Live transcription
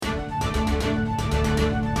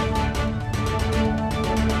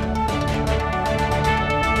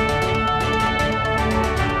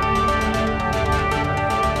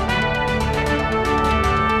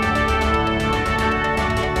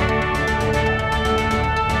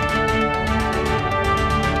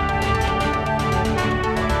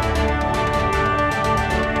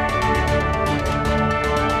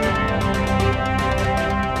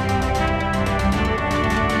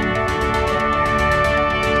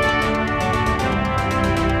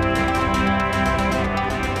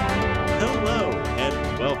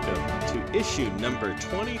issue number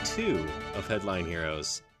 22 of Headline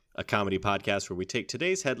Heroes, a comedy podcast where we take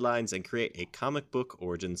today's headlines and create a comic book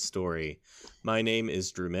origin story. My name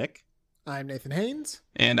is Drew Mick. I'm Nathan Haynes.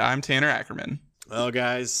 And I'm Tanner Ackerman. Well,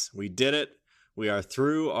 guys, we did it. We are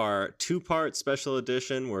through our two-part special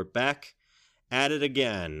edition. We're back at it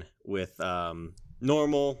again with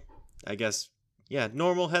normal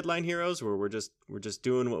Headline Heroes, where we're just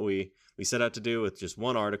doing what we set out to do with just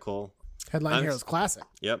one article. Headline Heroes Classic.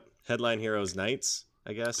 Yep. Headline Heroes Nights,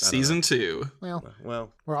 I guess. Season 2.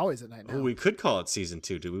 Well, we're always at night now. we could call it Season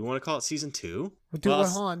 2. Do we want to call it Season 2? Hold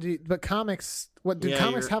on. But comics,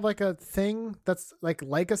 comics have like a thing that's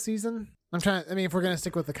like a season? If we're going to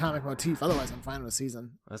stick with the comic motif, otherwise I'm fine with a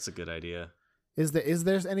season. That's a good idea. Is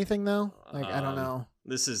there anything though? I don't know.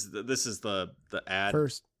 This is the ad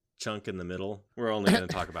First chunk in the middle. We're only going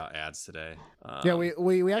to talk about ads today.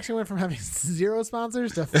 We actually went from having 0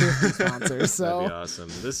 sponsors to 50 sponsors. So that'd be awesome.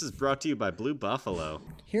 This is brought to you by Blue Buffalo.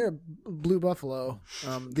 Here at Blue Buffalo,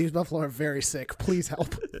 these buffalo are very sick. Please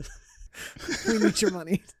help. We need your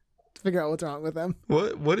money to figure out what's wrong with them.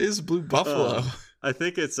 What is Blue Buffalo? I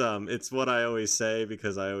think it's what I always say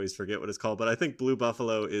because I always forget what it's called, but I think Blue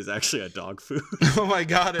Buffalo is actually a dog food. Oh my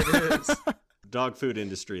god, it is. Dog food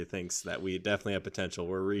industry thinks that we definitely have potential.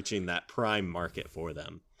 We're reaching that prime market for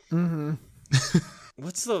them. Mm-hmm.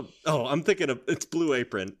 I'm thinking of, it's Blue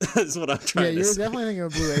Apron is what I'm trying to say. Yeah, you're definitely thinking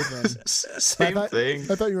of Blue Apron. Same thing.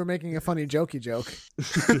 I thought you were making a funny jokey joke.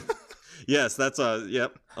 Yes, that's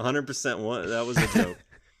 100% one. That was a joke.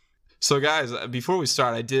 So guys, before we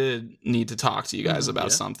start, I did need to talk to you guys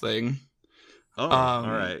about something. Oh, all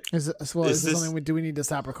right. Is this something do we need to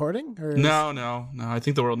stop recording? Or No. I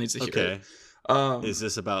think the world needs to hear it. Is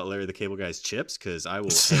this about Larry the Cable Guy's chips? Because I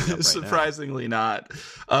will hang up right surprisingly not.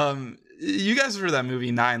 You guys remember that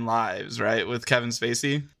movie 9 Lives, right, with Kevin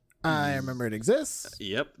Spacey? I remember it exists.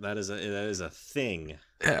 Yep, that is a thing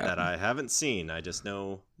that I haven't seen. I just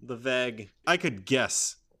know the vague. I could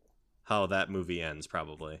guess how that movie ends,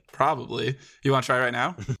 probably. Probably. You want to try right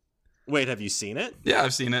now? Wait, have you seen it? Yeah,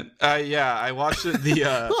 I've seen it. I watched it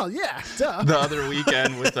well, yeah, duh. The other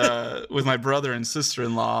weekend with my brother and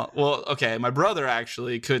sister-in-law. Well, okay, my brother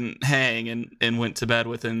actually couldn't hang and went to bed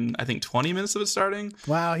within, I think, 20 minutes of it starting.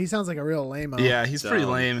 Wow, he sounds like a real lame-o. Yeah, he's pretty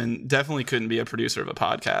lame and definitely couldn't be a producer of a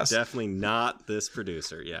podcast. Definitely not this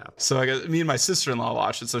producer, yeah. So I guess me and my sister-in-law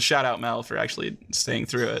watched it, so shout out Mel for actually staying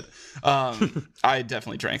through it. I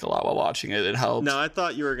definitely drank a lot while watching it. It helped. No, I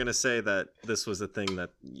thought you were going to say that this was a thing that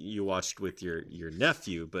you watched with your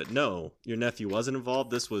nephew, but no, your nephew wasn't involved.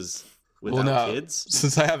 This was without kids.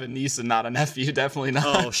 Since I have a niece and not a nephew, definitely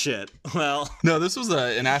not. Oh shit. Well, no, this was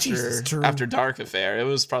an after dark affair. It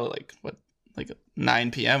was probably like 9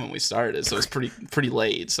 p.m. when we started, so it was pretty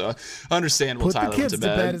late. So understandable. Tyler went to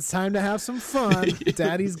bed. It's time to have some fun.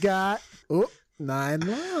 Daddy's got 9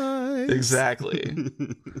 lives. Exactly.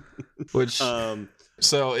 Which.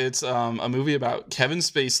 So it's a movie about Kevin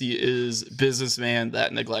Spacey is businessman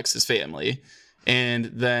that neglects his family, and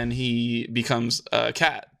then he becomes a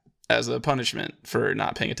cat as a punishment for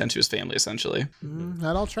not paying attention to his family, essentially.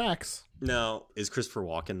 That all tracks. Now, is Christopher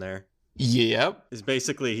Walken there? Yep.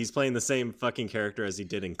 He's playing the same fucking character as he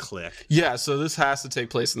did in Click. Yeah, so this has to take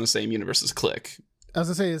place in the same universe as Click. I was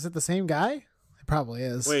going to say, is it the same guy? It probably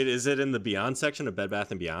is. Wait, is it in the Beyond section of Bed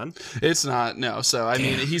Bath & Beyond? It's not, no. So, I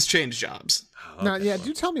mean, he's changed jobs. Okay. Now, yeah,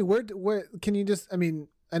 do tell me where can you just, I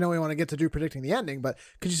know we want to get to Drew predicting the ending, but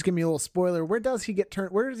could you just give me a little spoiler? Where does he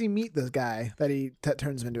where does he meet this guy that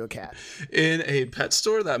turns him into a cat? In a pet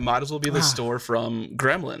store that might as well be the store from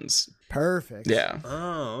Gremlins. Perfect. Yeah.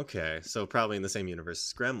 Oh, okay. So probably in the same universe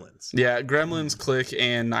as Gremlins. Yeah, Gremlins, Click,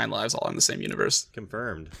 and 9 Lives all in the same universe.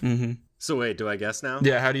 Confirmed. Mm-hmm. So wait, do I guess now?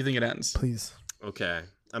 Yeah, how do you think it ends? Please. Okay.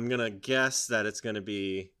 I'm going to guess that it's going to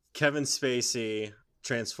be Kevin Spacey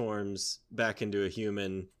transforms back into a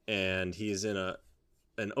human, and he's in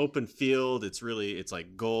an open field. It's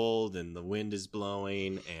like gold, and the wind is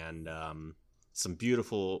blowing, and some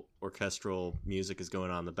beautiful orchestral music is going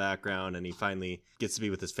on in the background, and he finally gets to be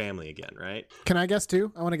with his family again, right? Can I guess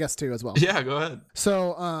too? I want to guess too as well. Yeah, go ahead.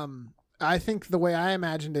 So I think the way I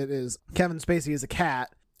imagined it is Kevin Spacey is a cat,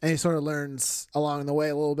 and he sort of learns along the way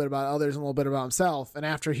a little bit about others and a little bit about himself, and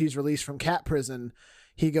after he's released from cat prison,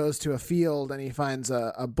 he goes to a field and he finds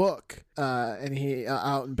a book and he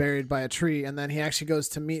out and buried by a tree. And then he actually goes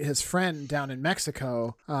to meet his friend down in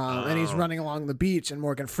Mexico and he's running along the beach, and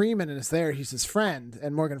Morgan Freeman is there. He's his friend,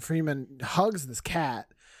 and Morgan Freeman hugs this cat.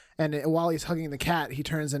 And while he's hugging the cat, he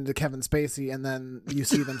turns into Kevin Spacey, and then you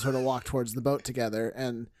see them sort of walk towards the boat together,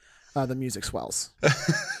 and the music swells.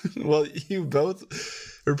 Well, you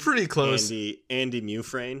both We're pretty close. Andy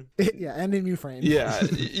Mufrane. Yeah, Andy Mufrane. Yeah,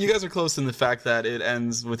 you guys are close in the fact that it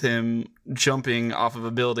ends with him jumping off of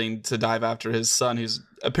a building to dive after his son, who's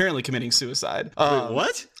apparently committing suicide. Wait,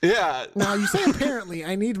 what? Yeah. Now you say apparently.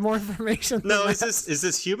 I need more information. No, is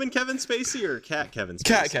this human Kevin Spacey or cat Kevin Spacey?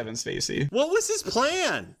 Cat Kevin Spacey. What was his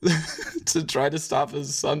plan? To try to stop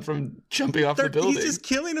his son from jumping off the building. He's just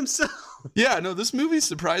killing himself. Yeah, no, this movie's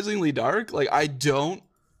surprisingly dark. Like, I don't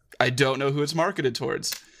know who it's marketed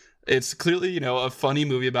towards. It's clearly, a funny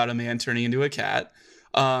movie about a man turning into a cat.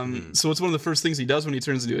 So it's one of the first things he does when he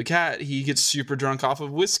turns into a cat. He gets super drunk off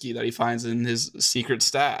of whiskey that he finds in his secret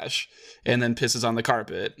stash and then pisses on the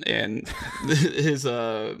carpet. And his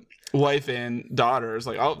wife and daughter is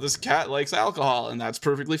like, oh, this cat likes alcohol, and that's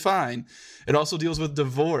perfectly fine. It also deals with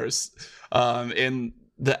divorce. And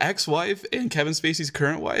the ex-wife and Kevin Spacey's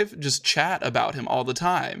current wife just chat about him all the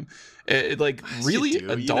time. Really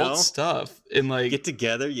adult stuff. And get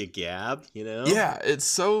together, you gab, Yeah, it's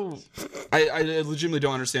so... I legitimately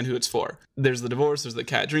don't understand who it's for. There's the divorce, there's the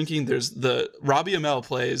cat drinking, there's the... Robbie Amell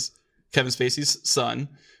plays Kevin Spacey's son,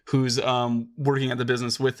 who's working at the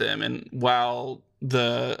business with him. And while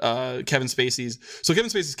Kevin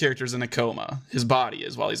Spacey's character is in a coma, his body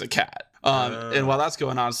is, while he's a cat. And while that's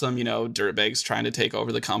going on, some, dirtbags trying to take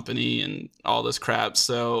over the company and all this crap.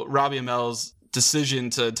 So Robbie Amell's decision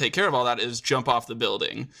to take care of all that is jump off the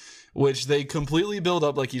building, which they completely build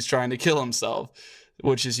up like he's trying to kill himself,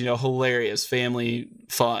 which is, hilarious family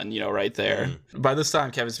fun, right there. By this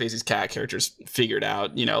time, Kevin Spacey's cat character's figured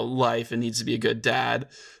out, life and needs to be a good dad.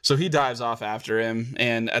 So he dives off after him.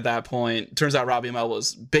 And at that point, turns out Robbie Amell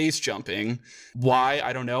was base jumping. Why?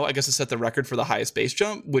 I don't know. I guess it set the record for the highest base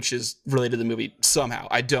jump, which is related to the movie somehow.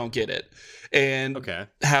 I don't get it. And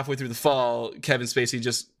halfway through the fall, Kevin Spacey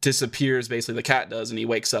just disappears, basically the cat does, and he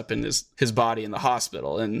wakes up in his body in the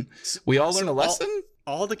hospital. And we all learn a lesson.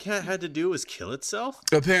 All the cat had to do was kill itself?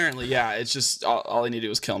 Apparently, yeah. It's just all he needed to do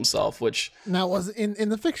was kill himself, which... Now, was in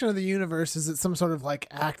the fiction of the universe, is it some sort of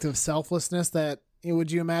act of selflessness that...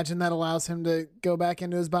 Would you imagine that allows him to go back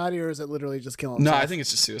into his body, or is it literally just kill himself? No, I think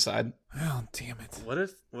it's just suicide. Oh, damn it.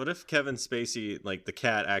 What if Kevin Spacey, the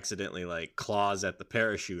cat accidentally, claws at the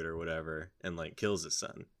parachute or whatever and, kills his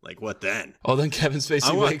son? What then? Oh, then Kevin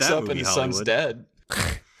Spacey wakes up and his son's dead.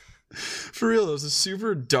 For real, it was a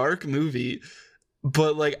super dark movie,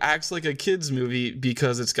 but, acts like a kid's movie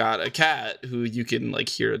because it's got a cat who you can,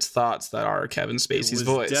 hear its thoughts that are Kevin Spacey's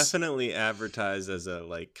voice. It was definitely advertised as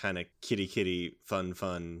a, kind of kitty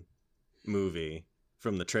fun movie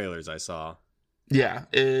from the trailers I saw. Yeah,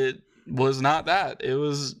 it was not that. It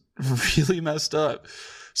was really messed up.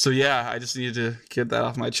 So, yeah, I just needed to get that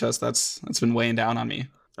off my chest. That's been weighing down on me.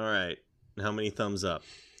 All right. How many thumbs up?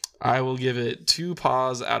 I will give it 2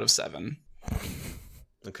 paws out of 7.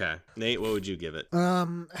 Okay. Nate, what would you give it?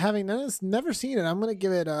 Having never seen it, I'm going to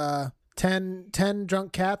give it 10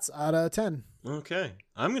 drunk cats out of 10. Okay.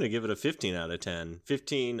 I'm going to give it a 15 out of 10.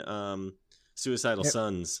 15 suicidal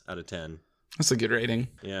sons out of 10. That's a good rating.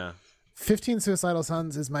 Yeah. 15 suicidal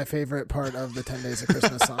sons is my favorite part of the 10 Days of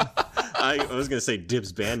Christmas song. I was going to say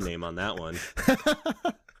Dibs band name on that one.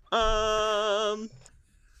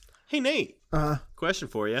 Hey, Nate. Question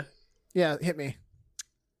for you. Yeah, hit me.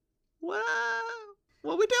 What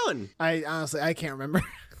are we doing? I can't remember.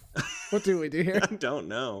 What do we do here? I don't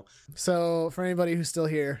know. So, for anybody who's still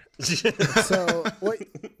here,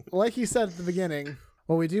 like you said at the beginning,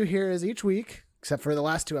 what we do here is each week, except for the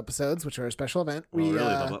last 2 episodes, which are a special event.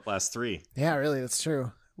 The last 3. Yeah, really, that's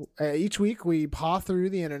true. Each week we paw through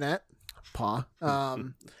the internet,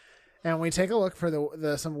 and we take a look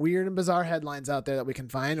for some weird and bizarre headlines out there that we can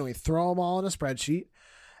find, and we throw them all in a spreadsheet.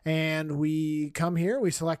 And we come here, we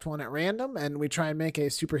select one at random, and we try and make a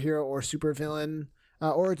superhero or supervillain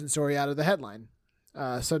origin story out of the headline.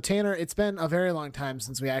 So Tanner, it's been a very long time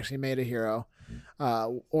since we actually made a hero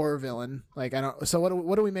or villain. So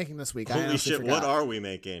what are we making this week? Holy shit! What are we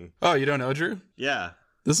making? Oh, you don't know, Drew? Yeah.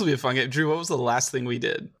 This will be a fun game. Drew, what was the last thing we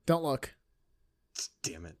did? Don't look.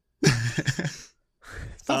 Damn it! It's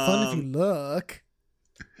not fun if you look.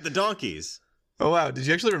 The donkeys. Oh wow! Did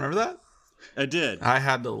you actually remember that? I did. I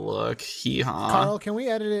had to look. Carl, can we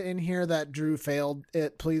edit it in here that Drew failed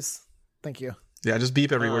it, please? Thank you. Yeah, just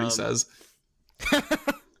beep every word he says.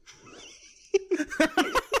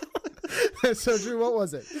 So, Drew, what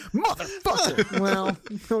was it? Motherfucker! Well,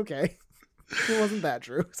 okay. It wasn't that,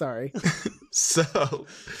 Drew. Sorry. So,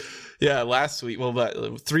 yeah, last week,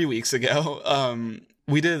 3 weeks ago,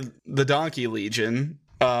 we did the Donkey Legion,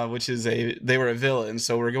 which is they were a villain,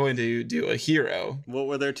 so we're going to do a hero. What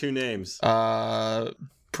were their 2 names? Brown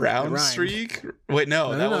Streak? Wait,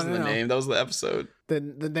 no, that wasn't the name. That was the episode.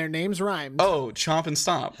 Their names rhymed. Oh, Chomp and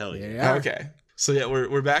Stomp. Hell yeah. Yeah. Okay. So yeah,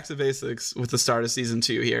 we're back to basics with the start of season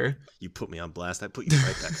 2 here. You put me on blast. I put you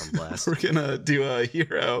right back on blast. We're gonna do a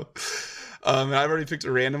hero. And I've already picked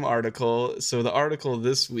a random article. So the article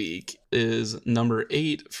this week is number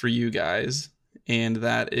 8 for you guys, and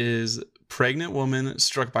that is pregnant woman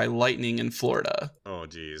struck by lightning in Florida. Oh,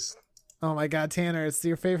 geez. Oh my God, Tanner, it's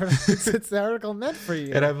your favorite. It's the article meant for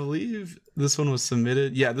you. And I believe this one was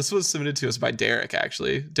submitted. Yeah, this was submitted to us by Derek,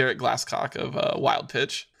 actually. Derek Glasscock of Wild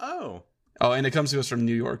Pitch. Oh, and it comes to us from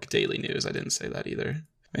New York Daily News. I didn't say that either.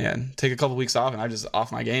 Man, take a couple weeks off and I just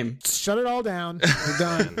off my game. Shut it all down. We're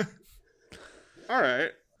done. all right.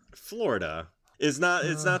 Florida is not.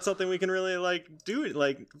 It's not something we can really do.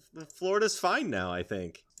 Florida's fine now, I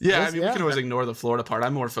think. Yeah, Yes, I mean, we can always ignore the Florida part.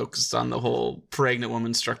 I'm more focused on the whole pregnant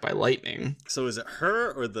woman struck by lightning. So is it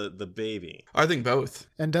her or the baby? I think both.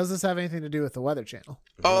 And does this have anything to do with the Weather Channel?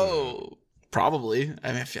 Oh, probably.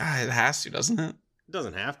 I mean, it has to, doesn't it? It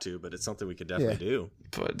doesn't have to, but it's something we could definitely do.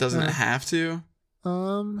 But doesn't it have to?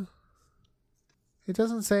 It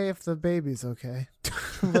doesn't say if the baby's okay.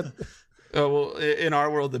 But Oh, well, in our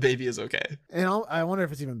world, the baby is okay. I wonder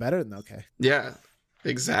if it's even better than okay. Yeah,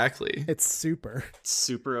 exactly. It's super. It's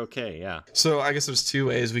super okay, yeah. So I guess there's 2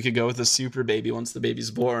 ways. We could go with the super baby once the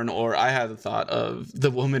baby's born, or I had the thought of the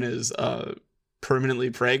woman is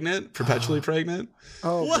permanently pregnant, perpetually pregnant.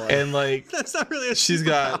 Oh, What? boy. And That's not really a she's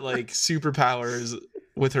got superpower. superpowers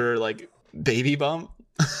with her baby bump.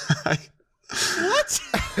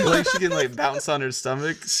 What? She can bounce on her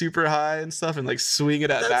stomach super high and stuff and swing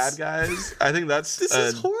it at bad guys. I think that's This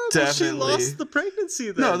is horrible. definitely. She lost the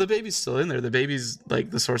pregnancy then. No, the baby's still in there. The baby's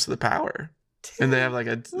the source of the power. And they have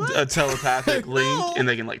a telepathic No. link and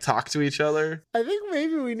they can talk to each other. I think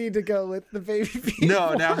maybe we need to go with the baby being No,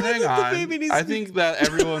 born. now hang think the on. baby needs I to be- think that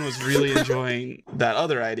everyone was really enjoying that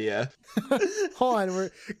other idea. Hold on,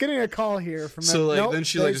 we're getting a call here from. So Nope, then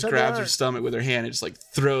she they just said grabs they her stomach with her hand and just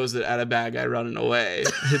throws it at a bad guy running away,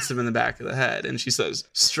 hits him in the back of the head, and she says,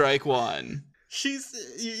 "Strike one." She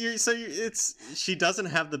doesn't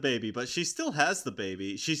have the baby, but she still has the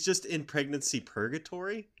baby. She's just in pregnancy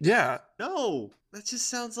purgatory. Yeah, No, that just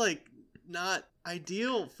sounds like not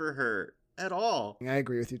ideal for her at all. aren't. I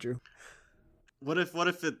agree with you, Drew. What if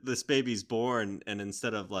this baby's born and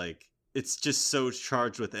instead of it's just so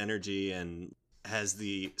charged with energy and has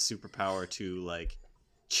the superpower to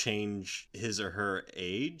change his or her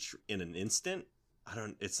age in an instant?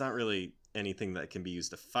 It's not really anything that can be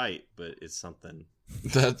used to fight, but it's something.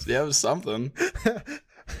 it was something.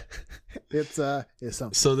 It's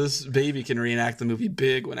something. So this baby can reenact the movie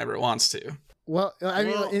Big whenever it wants to. Well, I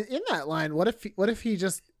mean, Well- in that line, what if he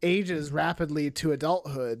just ages rapidly to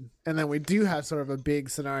adulthood, and then we do have sort of a big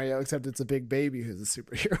scenario, except it's a big baby who's a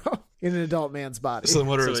superhero in an adult man's body. So then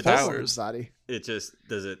what are So his it does- powers? Body. It just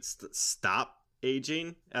does it stop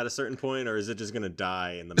aging at a certain point, or is it just gonna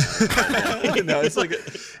die in the matter of a day? No, it's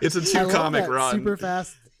it's a I love 2-comic that run. super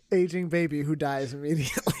fast aging baby who dies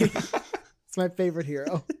immediately. It's my favorite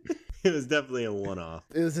hero. It was definitely a one-off.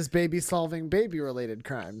 Is this baby solving baby-related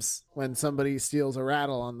crimes when somebody steals a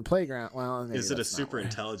rattle on the playground? Well, maybe Is it a that's not super where-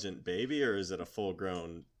 intelligent baby, or is it a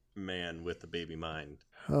full-grown man with a baby mind?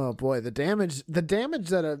 Oh boy, the damage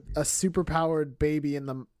that a superpowered baby in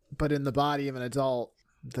the body of an adult,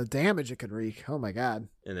 the damage it could wreak. Oh my God.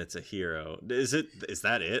 And it's a hero. Is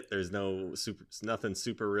that it? There's nothing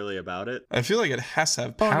super really about it. I feel like it has to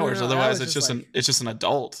have Oh, no, powers, no, I otherwise was it's just it's just an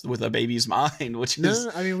adult with a baby's mind, which No, is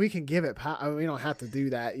no, no, I mean, we can give it we don't have to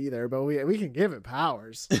do that either, but we can give it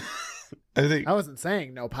powers. I think I wasn't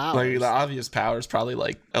saying no powers. the obvious powers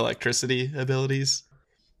probably electricity abilities.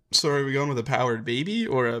 So are we going with a powered baby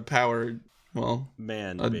or a powered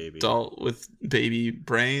Man, baby. adult with baby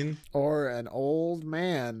brain Or an old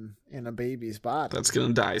man in a baby's body. that's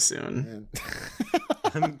gonna die soon?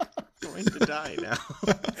 I'm going to die now.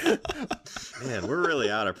 Man, we're really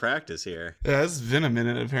out of practice here. Yeah, it's been a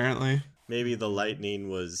minute apparently. Maybe the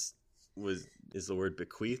lightning is the word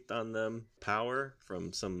bequeathed on them power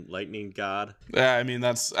from some lightning god. Yeah, I mean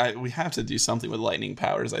we have to do something with lightning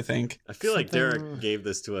powers, I think. I feel like Something- Derek gave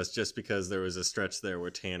this to us just because there was a stretch there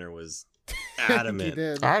where Tanner was He adamant.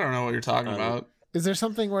 did. I don't know what you're talking about. Is there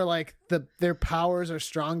something where their powers are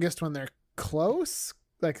strongest when they're close?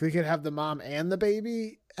 Like we could have the mom and the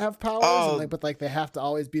baby have powers, Oh. but they have to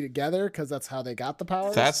always be together because that's how they got the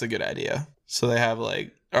powers. That's a good idea. So they have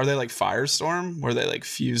are they like Firestorm where they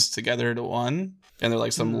fuse together to one and they're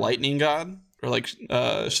like some lightning god or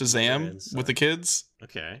Shazam with the kids?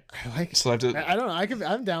 Okay. I like. So I have to I don't know.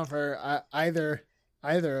 I'm down for either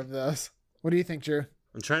of those. What do you think, Drew?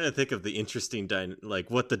 I'm trying to think of the interesting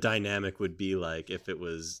what the dynamic would be like if it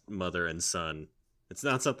was mother and son It's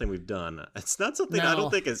not something we've done. It's not something I don't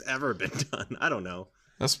think has ever been done. I don't know.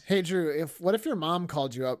 Hey Drew, what if your mom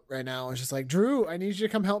called you up right now and was just like, Drew, I need you to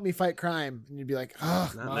come help me fight crime, and you'd be like,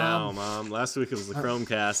 oh, not now, Mom. Last week it was the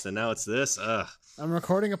Chromecast, and now it's this. I'm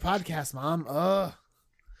recording a podcast, Mom.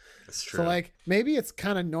 That's true. So like maybe it's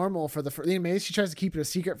kind of normal for maybe she tries to keep it a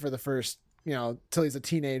secret for the first, till he's a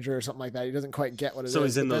teenager or something like that. He doesn't quite get what it is. So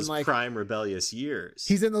he's in those prime rebellious years.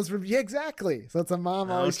 He's in those exactly. So it's a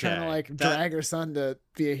mom always trying to drag her son to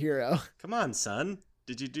be a hero. Come on, son.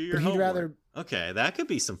 Did you do your homework? Okay, that could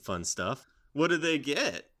be some fun stuff. What do they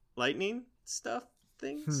get? Lightning stuff?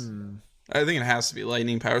 Things? I think it has to be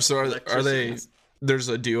lightning power. So are they? There's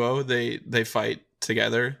a duo. They fight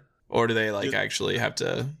together, or do they actually have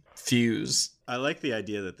to fuse? I like the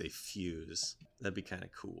idea that they fuse. That'd be kind of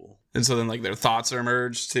cool. And so then their thoughts are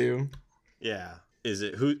merged too. Yeah. Is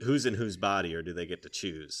it who's in whose body, or do they get to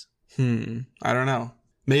choose? I don't know.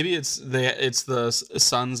 Maybe it's the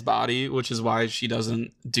son's body, which is why she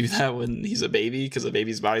doesn't do that when he's a baby, because the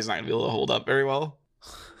baby's body's not gonna be able to hold up very well.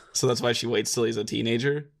 So that's why she waits till he's a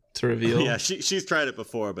teenager to reveal. Yeah, she's tried it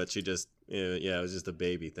before, but she just it was just a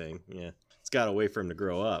baby thing. Yeah, it's got to wait for him to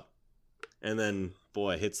grow up, and then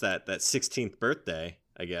boy, hits that 16th birthday,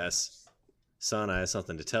 I guess. Son, I have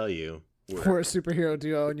something to tell you. We're a superhero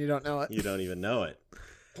duo, and you don't know it. You don't even know it.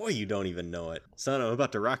 Boy, you don't even know it. Son, I'm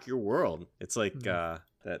about to rock your world. It's like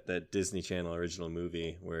that Disney Channel original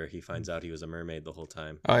movie where he finds out he was a mermaid the whole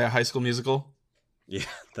time. Oh yeah, High School Musical. Yeah,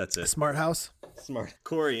 that's it. Smart House. Smart.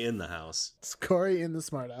 Corey in the house. It's Corey in the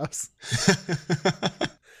Smart House.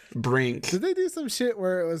 Brink. Did they do some shit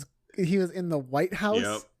where he was in the White House?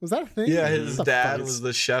 Yep. Was that a thing? Yeah, his dad was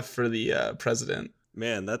the chef for the president.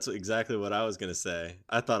 Man, that's exactly what I was going to say.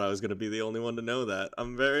 I thought I was going to be the only one to know that.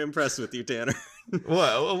 I'm very impressed with you, Tanner.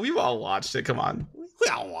 Well, we've all watched it. Come on. We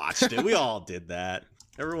all watched it. We all did that.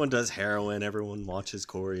 Everyone does heroin. Everyone watches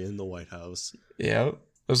Corey in the White House. Yeah.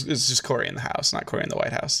 It's just Corey in the house, not Corey in the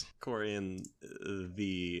White House. Corey in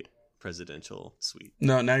the presidential suite.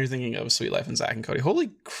 No, now you're thinking of Sweet Life and Zack and Cody.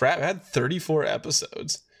 Holy crap, it had 34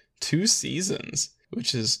 episodes. 2 seasons,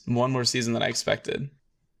 which is one more season than I expected.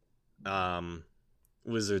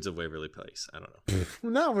 Wizards of Waverly Place. I don't know.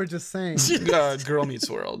 No, we're just saying. Girl Meets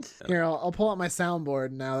World. Here, I'll pull out my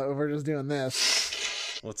soundboard now that we're just doing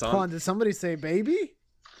this. What's on? Hold on, did somebody say baby?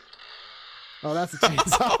 Oh, that's a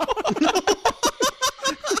chainsaw.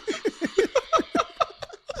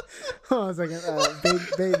 Hold on a second.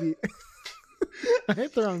 Baby. I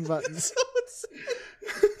hit the wrong buttons.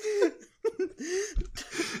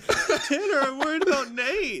 Tanner, I'm worried about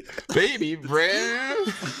Nate. Baby, Brad.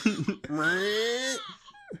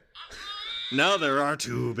 Now there are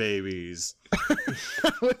 2 babies.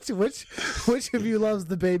 Which of you loves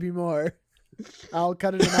the baby more? I'll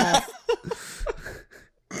cut it in half.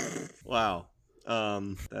 Wow.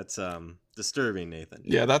 That's disturbing, Nathan.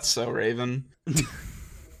 Yeah, that's so Raven.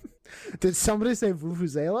 Did somebody say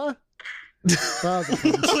Vuvuzela?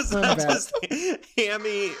 Was that just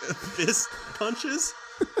hammy fist punches?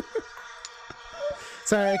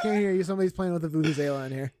 Sorry, I can't hear you. Somebody's playing with a Vuvuzela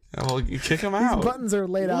in here. Oh, well, you kick him out. These buttons are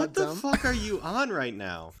laid out. What the fuck are you on right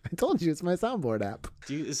now? I told you, it's my soundboard app.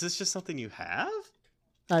 Is this just something you have?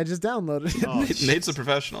 I just downloaded it. Oh, Nate's a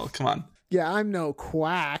professional. Come on. Yeah, I'm no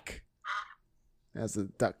quack. That's a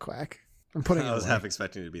duck quack. I'm putting. I was half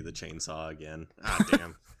expecting it to be the chainsaw again. Ah,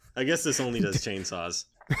 damn. I guess this only does chainsaws.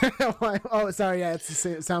 Oh, sorry. Yeah, it's the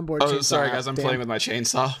same soundboard. Oh, sorry, guys. I'm playing with my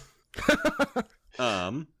chainsaw.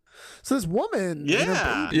 So this woman.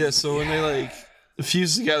 Yeah. So when they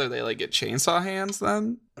fuse together, they get chainsaw hands.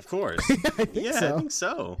 Then. Of course. I think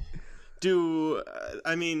so.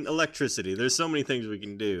 I mean, electricity. There's so many things we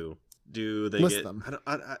can do. Do they list get them?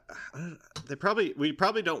 We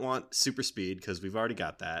probably don't want super speed because we've already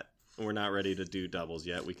got that. We're not ready to do doubles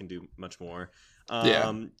yet. We can do much more.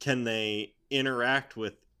 Can they interact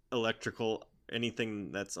with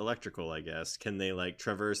anything that's electrical, I guess? Can they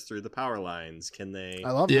traverse through the power lines? Can they?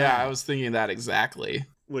 I love that. Yeah, I was thinking that exactly.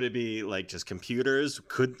 Would it be just computers?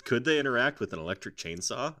 Could they interact with an electric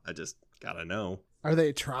chainsaw? I just gotta know. Are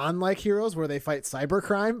they Tron-like heroes where they fight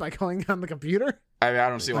cybercrime by going on the computer? I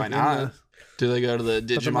don't see why not. Do they go to the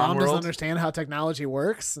Digimon the mom world? doesn't understand how technology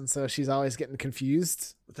works, and so she's always getting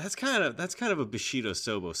confused. That's kind of a Bushido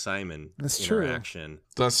Sobo Simon interaction.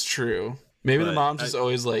 That's true. Maybe the mom just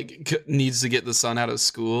always needs to get the son out of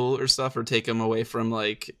school or stuff, or take him away from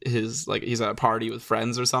his he's at a party with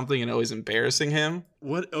friends or something, and always embarrassing him.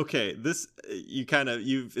 What? Okay,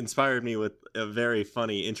 you've inspired me with a very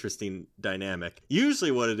funny, interesting dynamic. Usually,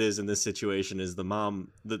 what it is in this situation is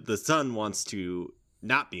the son wants to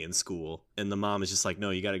not be in school, and the mom is just like, no,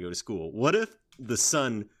 you got to go to school. What if the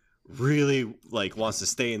son really like wants to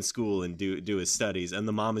stay in school and do his studies, and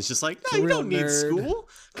the mom is just like, no, you don't need school.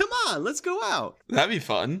 Come on, let's go out. That'd be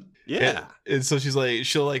fun. Yeah. And so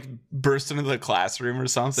she'll like burst into the classroom or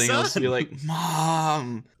something. And she'll be like,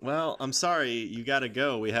 Mom. Well, I'm sorry, you gotta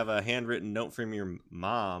go. We have a handwritten note from your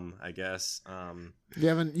mom, I guess.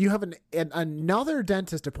 You have another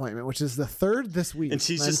dentist appointment, which is the third this week. And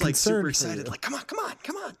she's just like super excited, like, come on.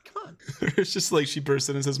 It's just like she bursts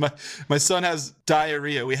in and says, my son has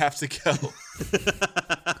diarrhea. We have to go.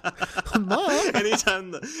 Mom.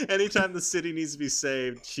 anytime the city needs to be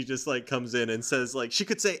saved, she just like comes in and says, like, she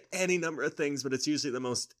could say any number of things, but it's usually the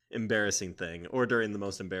most embarrassing thing or during the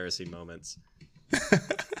most embarrassing moments.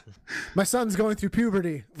 My son's going through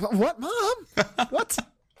puberty. What, Mom? What?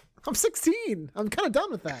 I'm 16. I'm kind of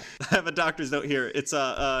done with that. I have a doctor's note here. It's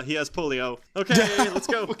he has polio. Okay, let's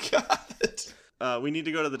go. Oh, God. We need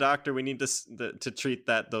to go to the doctor. We need to treat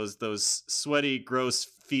those sweaty, gross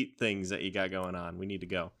feet things that you got going on. We need to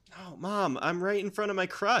go. Oh, Mom, I'm right in front of my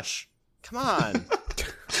crush. Come on.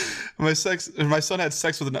 My son had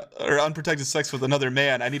unprotected sex with another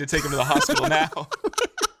man. I need to take him to the hospital now.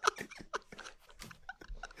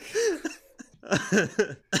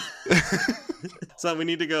 Son, we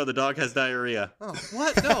need to go. The dog has diarrhea. Oh,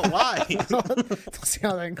 what? No, why? Don't see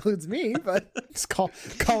how that includes me, but just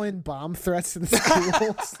call in bomb threats to the school.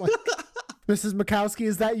 It's like, Mrs. Mikowski,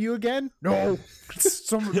 is that you again? No.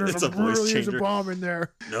 There's a voice changer. A bomb in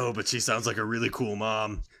there. No, but she sounds like a really cool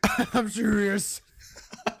mom. I'm serious.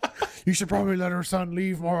 You should probably let her son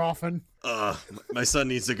leave more often. My son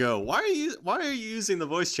needs to go. Why are you using the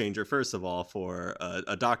voice changer, first of all, for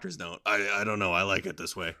a doctor's note? I don't know. I like it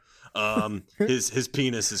this way. His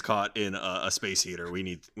penis is caught in a space heater. We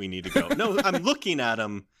need to go. No, I'm looking at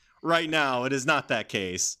him right now. It is not that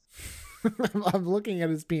case. I'm looking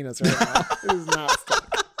at his penis right now. It is not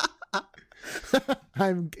stuck.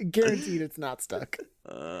 I'm guaranteed it's not stuck.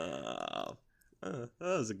 That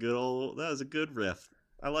was a good riff.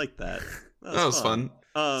 I like that. That was fun.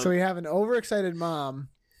 So we have an overexcited mom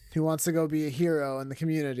who wants to go be a hero in the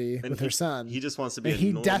community with her son. He just wants to be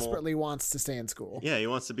he desperately wants to stay in school. Yeah, he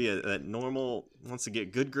wants to be a normal, wants to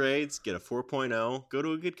get good grades, get a 4.0, go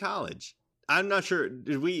to a good college. I'm not sure.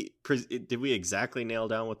 Did we exactly nail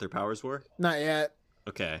down what their powers were? Not yet.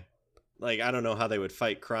 Okay. Like, I don't know how they would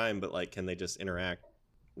fight crime, but like, can they just interact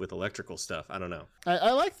with electrical stuff? I don't know.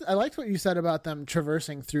 I liked what you said about them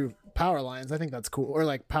traversing through power lines. I think that's cool. Or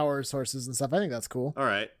like power sources and stuff. I think that's cool. All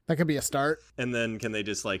right. That could be a start. And then can they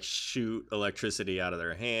just like shoot electricity out of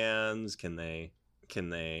their hands? Can they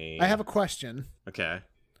I have a question. Okay.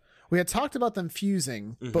 We had talked about them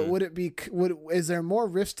fusing, but is there more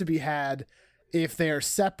rifts to be had if they are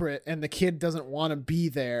separate and the kid doesn't want to be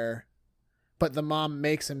there, but the mom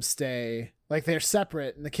makes him stay? Like, they're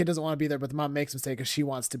separate and the kid doesn't want to be there, but the mom makes him stay because she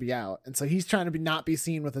wants to be out. And so he's trying to not be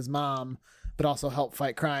seen with his mom, but also help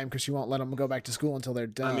fight crime because she won't let him go back to school until they're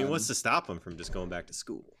done. I mean, what's to stop him from just going back to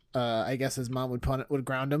school? I guess his mom would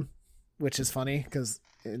ground him, which is funny because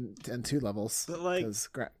in 2 levels. But like,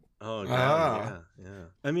 oh, yeah.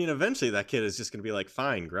 I mean, eventually that kid is just going to be like,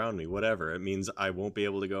 fine, ground me, whatever. It means I won't be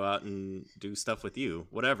able to go out and do stuff with you.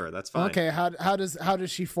 Whatever, that's fine. Okay, how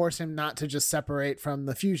does she force him not to just separate from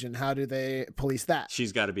the fusion? How do they police that?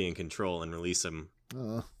 She's got to be in control and release him.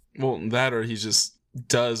 Well, that or he just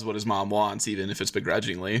does what his mom wants, even if it's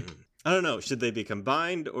begrudgingly. I don't know. Should they be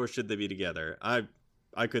combined or should they be together?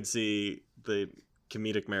 I could see the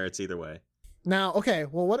comedic merits either way. Now, okay,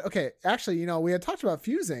 well, actually, we had talked about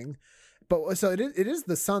fusing, but so it is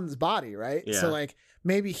the son's body, right? Yeah. So like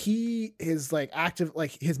maybe he is like active,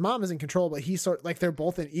 like his mom is in control, but he's sort like they're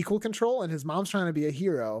both in equal control and his mom's trying to be a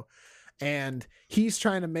hero and he's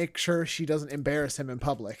trying to make sure she doesn't embarrass him in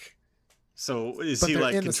public. So is he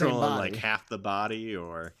like controlling like half the body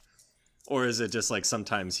or is it just like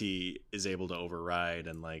sometimes he is able to override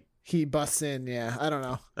and like he busts in? Yeah, I don't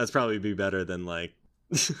know. That's probably be better than like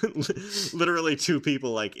literally 2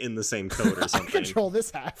 people like in the same coat or something. I control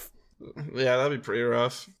this half. Yeah, that'd be pretty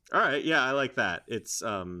rough. All right, yeah, I like that. It's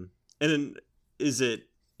and then is it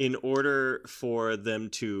in order for them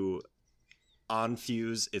to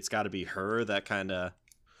unfuse? It's got to be her that kind of.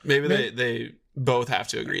 Maybe they both have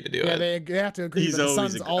to agree to do it. Yeah, they have to agree. He's but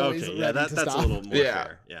always the son's always okay. ready Yeah, to that's stop. a little more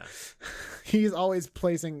fair. Yeah. He's always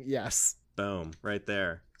placing yes. Boom, right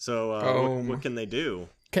there. So what can they do?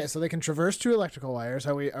 Okay, so they can traverse 2 electrical wires.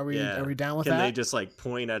 Are we down with that? Can they just like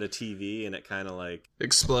point at a TV and it kind of like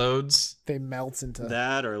explodes? They melt into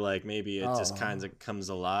that, or like maybe it just kind of comes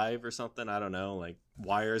alive or something. I don't know. Like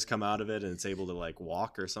wires come out of it and it's able to like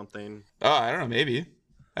walk or something. Oh, I don't know. Maybe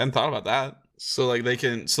I hadn't thought about that. So like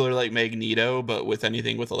they're like Magneto, but with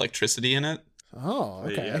anything with electricity in it. Oh,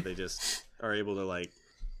 But okay. yeah, they just are able to like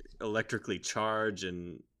electrically charge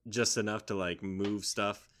and just enough to like move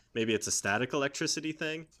stuff. Maybe it's a static electricity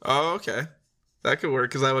thing. Oh, okay. That could work,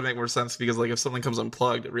 because that would make more sense, because like if something comes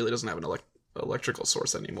unplugged, it really doesn't have an electrical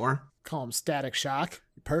source anymore. Call them static shock.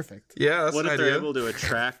 Perfect. Yeah, that's What an if idea. they're able to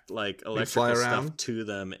attract like electrical stuff around. to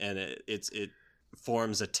them, and it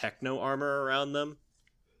forms a techno armor around them?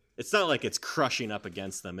 It's not like it's crushing up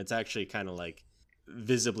against them. It's actually kind of like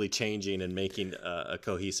visibly changing and making a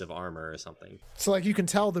cohesive armor or something. So like you can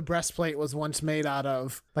tell the breastplate was once made out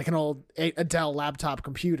of like an old a Dell laptop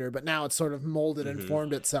computer, but now it's sort of molded and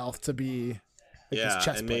formed itself to be like this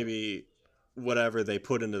chest and plate. maybe whatever they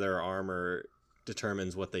put into their armor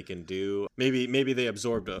determines what they can do. Maybe they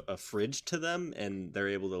absorbed a fridge to them and they're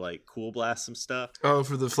able to like cool blast some stuff. Oh,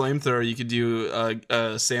 for the flamethrower, you could do a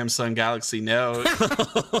Samsung Galaxy Note,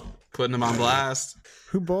 putting them on blast.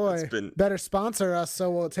 Who boy, better sponsor us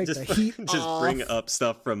so we'll take the heat just off. bring up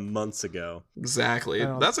stuff from months ago. Exactly.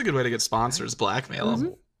 That's a good way to get sponsors. Blackmail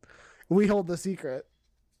them. We hold the secret.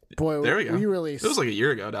 Boy, There we go. We really. It was like a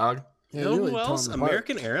year ago, dog. Yeah, You know we really who tore else? them apart.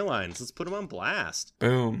 American Airlines. Let's put them on blast.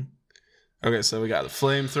 Boom. Okay, so we got the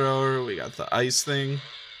flamethrower. We got the ice thing.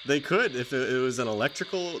 They could if it was an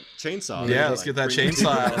electrical chainsaw. Yeah, They let's could, get that bring-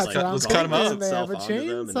 chainsaw. That's what I'm Let's cut 'em up. thinking. They have a itself onto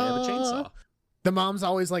them and they have a chainsaw. The mom's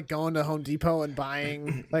always like going to Home Depot and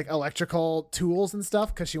buying like electrical tools and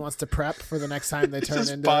stuff because she wants to prep for the next time they turn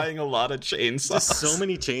Just into. buying a lot of chainsaws. Just so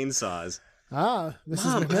many chainsaws. This Mom, is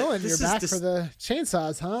Macmillan. this You're is back dis- for the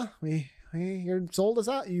chainsaws, huh? You're sold us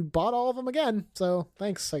out. You bought all of them again, so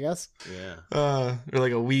thanks, I guess. Yeah. Or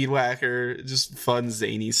like a weed whacker. Just fun,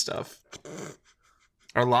 zany stuff.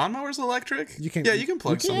 Are lawnmowers electric? You can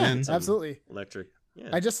plug some in. Absolutely. Electric. Yeah.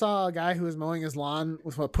 I just saw a guy who was mowing his lawn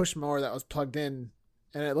with a push mower that was plugged in,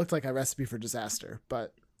 and it looked like a recipe for disaster.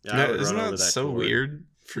 But Yeah, I would isn't run over that that so cord. weird?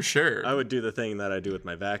 For sure. I would do the thing that I do with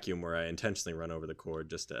my vacuum where I intentionally run over the cord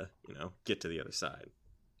just to, get to the other side.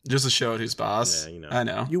 Just to show it who's boss. Yeah, I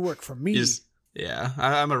know. you work for me. Yeah,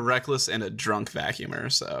 I'm a reckless and a drunk vacuumer,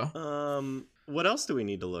 so. What else do we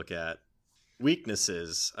need to look at?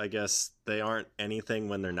 Weaknesses. I guess they aren't anything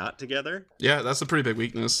when they're not together. Yeah, that's a pretty big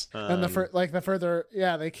weakness. And the further,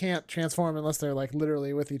 they can't transform unless they're like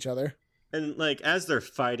literally with each other. And like as they're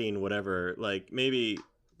fighting, whatever, like maybe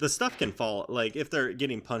the stuff can fall. Like if they're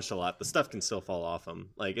getting punched a lot, the stuff can still fall off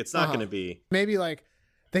them. Like it's not going to be. Maybe like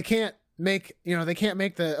they can't make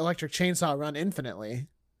the electric chainsaw run infinitely.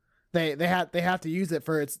 They have to use it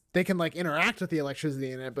for they can like interact with the electricity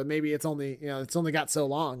in it, but maybe it's only got so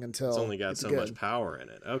long until It's only got so good. much power in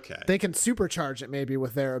it. Okay. They can supercharge it maybe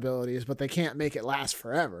with their abilities, but they can't make it last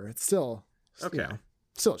forever. It's still Okay.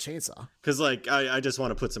 Still a chainsaw. Because like I just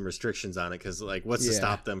want to put some restrictions on it. Because like what's to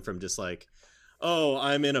stop them from just like, oh,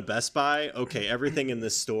 I'm in a Best Buy. Okay, everything in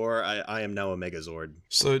this store, I am now a Megazord.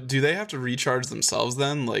 So do they have to recharge themselves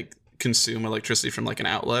then? Like consume electricity from like an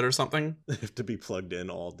outlet or something? They have to be plugged in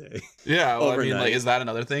all day. Yeah, well, I mean, Overnight. like, is that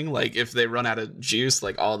another thing? Like, if they run out of juice,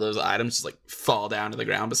 like all those items just like fall down to the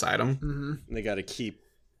ground beside them. Mm-hmm. And they got to keep.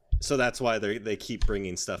 So that's why they keep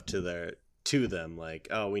bringing stuff to them. Like,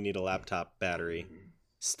 oh, we need a laptop battery,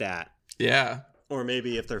 stat. Yeah. Or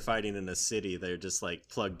maybe if they're fighting in a city, they're just like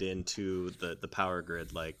plugged into the power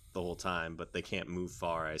grid like the whole time, but they can't move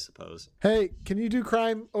far, I suppose. Hey, can you do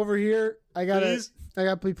crime over here? I gotta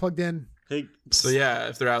be plugged in. Hey, So yeah,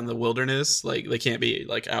 if they're out in the wilderness, like they can't be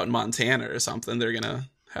like out in Montana or something. They're gonna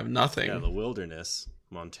have nothing. yeah, the wilderness,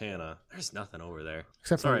 Montana. There's nothing over there.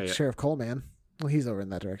 Except for Sorry. Sheriff Coleman. Well, he's over in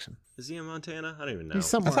that direction. Is he in Montana? I don't even know. He's I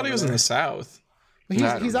somewhere. thought he was in over the South. there.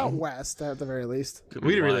 I don't He's out know. west at the very least. Could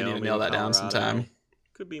We be really need to Wyoming, nail that down Colorado. sometime.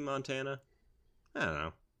 Could be Montana. I don't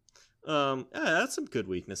know. Yeah, that's some good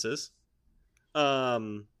weaknesses.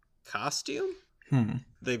 Costume?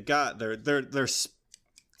 They've got they're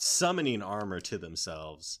summoning armor to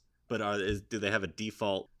themselves, but do they have a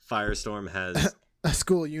default? Firestorm has. A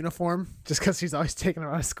school uniform, just because he's always taking him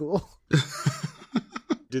out of school.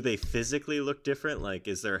 Do they physically look different? Like,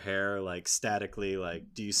 is their hair like statically?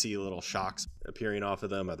 Like, do you see little shocks appearing off of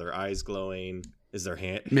them? Are their eyes glowing? Is their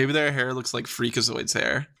hand Maybe their hair looks like Freakazoid's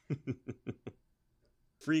hair.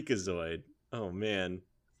 Freakazoid? Oh man,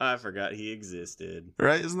 I forgot he existed.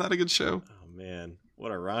 Right? Isn't that a good show? Oh man,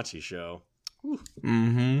 what a raunchy show.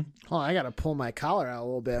 Mm-hmm. Oh, I gotta pull my collar out a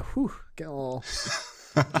little bit. Whew, get a little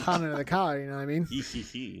hot under the collar. You know what I mean? Hee hee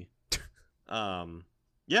hee.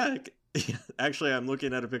 Yeah. Actually, I'm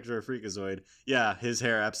looking at a picture of Freakazoid. Yeah, his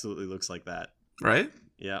hair absolutely looks like that. Right?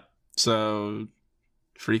 Yeah, So,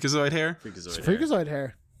 Freakazoid hair? Freakazoid. It's hair. Freakazoid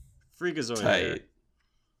hair. Freakazoid hair. Tight.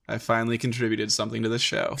 I finally contributed something to this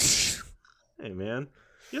show. Hey man,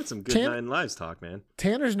 You had some good Nine Lives talk, man.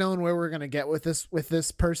 Tanner's known where we're gonna get with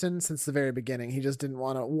this person since the very beginning. He just didn't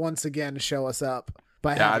want to once again show us up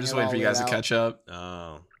by I'm just waiting for you guys to catch up.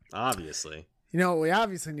 Oh, obviously. You know what we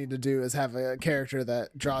obviously need to do is have a character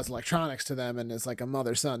that draws electronics to them and is like a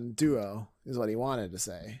mother-son duo, is what he wanted to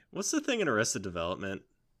say. What's the thing in Arrested Development?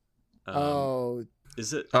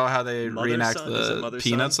 Is it? Oh, how they reenact the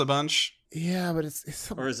Peanuts a bunch? Yeah, but it's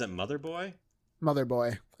or is it Mother Boy? Mother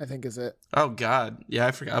Boy, I think is it. Oh God, yeah,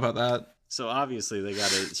 I forgot about that. So obviously they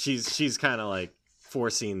gotta. She's kind of like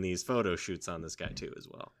forcing these photo shoots on this guy too as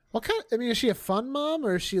well. What kind? I mean, is she a fun mom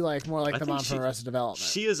or is she like more like the mom from Arrested Development?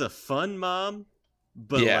 She is a fun mom,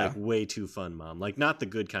 but like way too fun mom. Like not the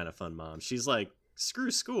good kind of fun mom. She's like,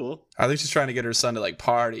 screw school. I think she's trying to get her son to like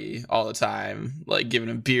party all the time, like giving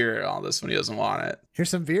him beer and all this when he doesn't want it. Here's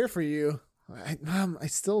some beer for you. Mom, I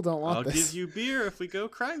still don't want this. I'll give you beer if we go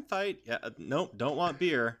crime fight. Yeah, nope, don't want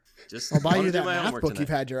beer. Just I'll buy you that math book you've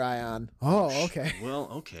had your eye on. Oh, okay. Well,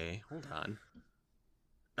 okay, hold on.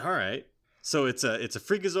 All right. So it's a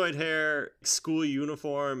Freakazoid hair, school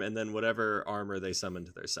uniform, and then whatever armor they summon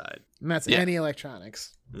to their side. And that's any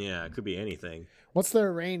electronics. Yeah, it could be anything. What's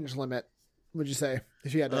their range limit, would you say,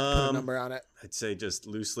 if you had to put a number on it? I'd say just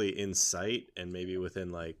loosely in sight and maybe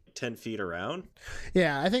within like 10 feet around.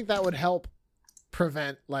 Yeah, I think that would help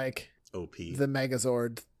prevent like OP. The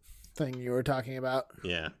Megazord thing you were talking about.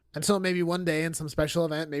 Yeah. And so maybe one day in some special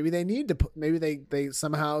event, maybe they need to, maybe they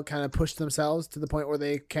somehow kind of push themselves to the point where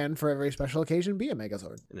they can, for every special occasion, be a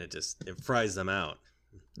Megazord. And it fries them out.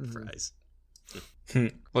 Fries.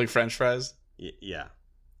 Like French fries? Yeah.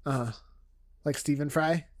 Like Stephen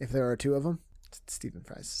Fry, if there are two of them. Stephen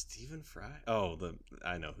Fry. Stephen Fry? Oh,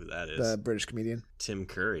 I know who that is. The British comedian. Tim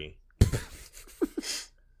Curry.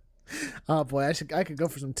 Oh boy, I could go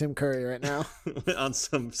for some Tim Curry right now. On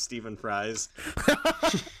some Stephen Fries.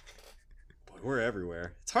 Boy, we're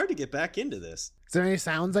everywhere. It's hard to get back into this. Is there any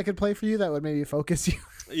sounds I could play for you that would maybe focus you?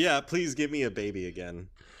 Yeah, please give me a baby again.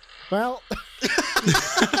 Well,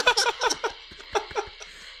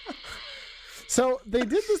 so they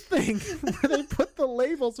did this thing where they put the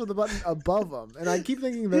labels for the button above them, and I keep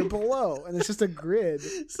thinking they're below, and it's just a grid.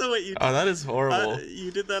 So what you? Oh, that is horrible.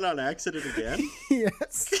 You did that on accident again?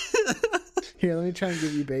 Yes. Here, let me try and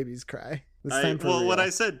give you baby's cry. When I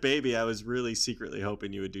said baby, I was really secretly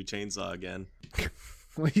hoping you would do Chainsaw again.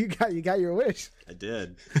 Well, you got your wish. I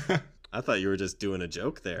did. I thought you were just doing a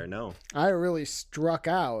joke there. No. I really struck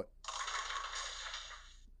out.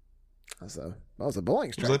 That was a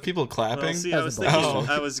bowling strike. Was that people clapping? Well, see, I was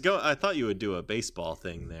thinking, I thought you would do a baseball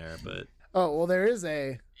thing there, but there is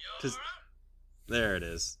a. There it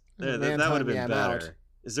is. That would have been better.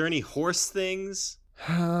 Is there any horse things?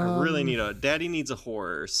 I really need Daddy needs a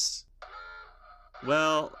horse.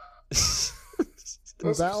 Well,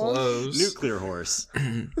 was that close. One? Nuclear horse.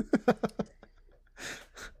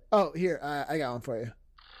 Oh, here I got one for you.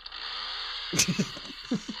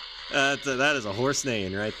 That is a horse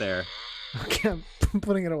neighing right there. Okay, I'm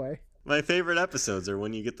putting it away. My favorite episodes are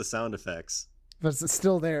when you get the sound effects. But it's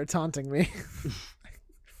still there taunting me. I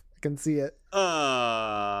can see it.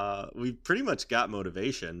 We pretty much got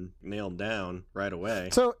motivation nailed down right away.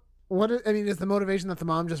 So, is the motivation that the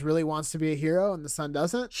mom just really wants to be a hero and the son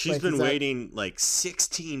doesn't? She's been waiting like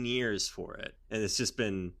 16 years for it. And it's just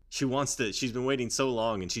been, she's been waiting so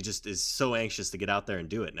long and she just is so anxious to get out there and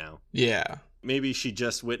do it now. Yeah. Maybe she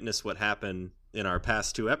just witnessed what happened in our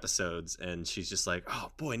past 2 episodes and she's just like, oh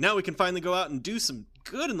boy, now we can finally go out and do some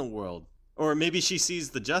good in the world. Or maybe she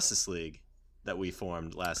sees the Justice League that we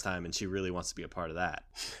formed last time and she really wants to be a part of that.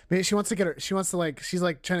 Maybe she's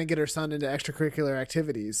like trying to get her son into extracurricular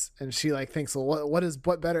activities and she like thinks, well,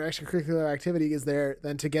 what better extracurricular activity is there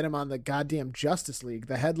than to get him on the goddamn Justice League,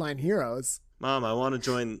 the headline heroes? Mom, I want to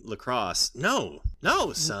join lacrosse. No,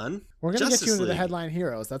 son. We're going to get you into the headline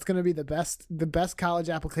heroes. That's going to be the best college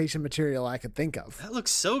application material I could think of. That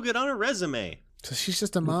looks so good on a resume. So she's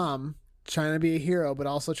just a mom trying to be a hero, but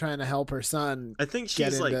also trying to help her son. I think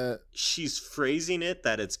she's phrasing it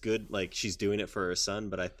that it's good, like she's doing it for her son,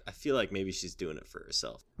 but I feel like maybe she's doing it for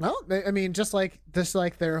herself. Well, I mean, just like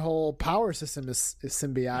their whole power system is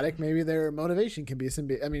symbiotic, maybe their motivation can be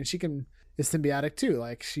symbiotic. I mean, is symbiotic too.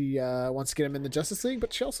 Like she wants to get him in the Justice League,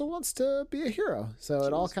 but she also wants to be a hero. So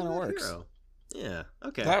it all kind of works. Hero. Yeah.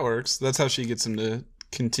 Okay. That works. That's how she gets him to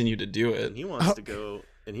continue to do it. And he wants to go.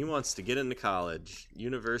 And he wants to get into college,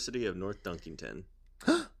 University of North Dunkington.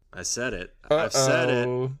 I said it. I've said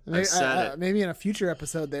it. I said it. Maybe in a future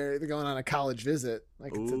episode, they're going on a college visit.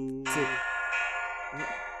 Like hold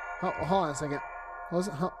on a second.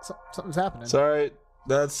 Something's happening. Sorry,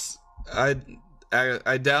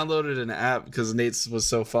 I downloaded an app because Nate's was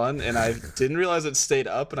so fun, and I didn't realize it stayed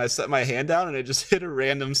up, and I set my hand down, and it just hit a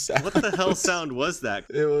random sound. What the hell sound was that?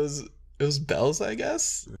 It was bells, I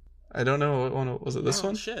guess. I don't know what one was it. This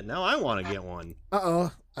one? Shit! Now I want to get one.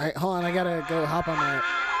 Hold on. I gotta go hop on that.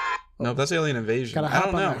 Nope, that's Alien Invasion. Gotta hop I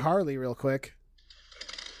don't on know. that Harley real quick.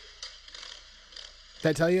 Did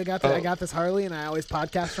I tell you I got this Harley and I always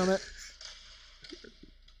podcast from it?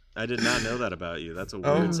 I did not know that about you. That's a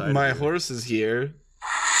weird side. My horse is here.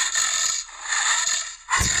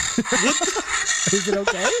 Is it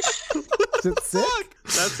okay? Is it sick?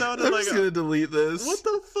 That sounded I'm like just gonna delete this. What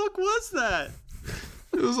the fuck was that?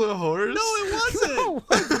 It was a horse? No, it wasn't. No,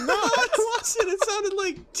 It wasn't. It sounded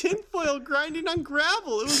like tinfoil grinding on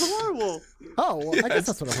gravel. It was horrible. Oh, well, I guess Yes.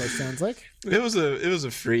 that's what a horse sounds like. It was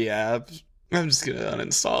a free app. I'm just gonna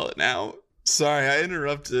uninstall it now. Sorry, I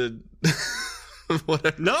interrupted.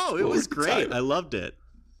 Whatever. No, it What was were we talking great. I loved it.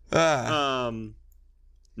 Ah.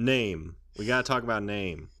 Name. We gotta talk about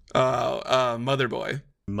name. Motherboy.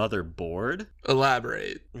 Motherboard?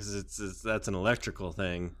 Elaborate. That's an electrical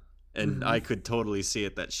thing, and I could totally see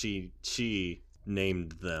it that she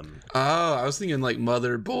named them. Oh, I was thinking like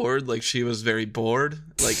motherboard, like she was very bored,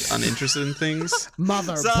 like uninterested in things.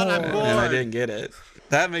 Mother Son, I'm bored. bored. And I didn't get it.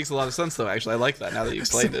 That makes a lot of sense, though. Actually, I like that now that you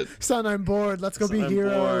explained it. Son, I'm bored. Let's go Son, be I'm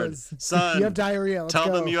heroes. bored. Son, you have diarrhea. Let's Tell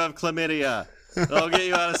go. them you have chlamydia. They'll get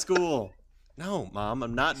you out of school. No, Mom,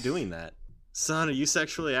 I'm not doing that. Son, are you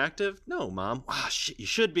sexually active? No, Mom. Ah, shit, you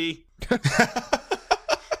should be.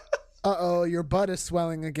 Uh-oh, your butt is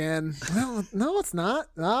swelling again. Well, no, it's not.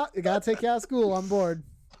 No, you gotta take you out of school. I'm bored.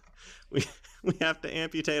 We have to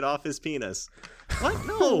amputate off his penis. What?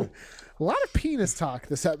 No. A lot of penis talk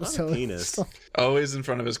this episode. penis. Always in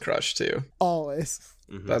front of his crush, too. Always.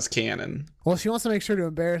 That's canon. Well, she wants to make sure to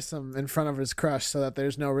embarrass him in front of his crush so that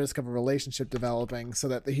there's no risk of a relationship developing, so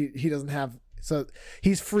that he doesn't have, so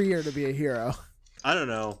he's freer to be a hero. I don't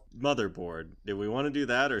know. Motherboard. Did we want to do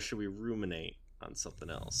that, or should we ruminate on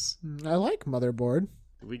something else? I like Motherboard.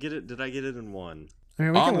 Did we get it? Did I get it in one? I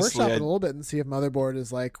mean, we can Honestly, workshop it a little bit and see if Motherboard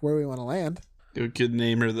is like where we want to land. You could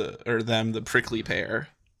name her them the prickly pear.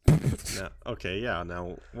 No. Okay. Yeah.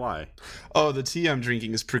 Now, why? Oh, the tea I'm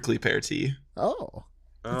drinking is prickly pear tea. Oh.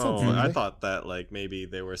 That Oh, sounds I lovely. thought that like maybe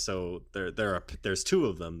they were so there's two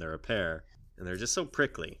of them. They're a pair, and they're just so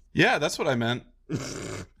prickly. Yeah, that's what I meant.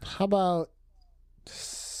 How about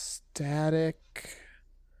static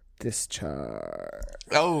discharge?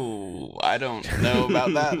 Oh, I don't know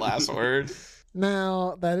about that last word.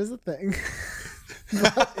 Now, that is a thing.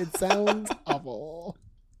 But it sounds awful.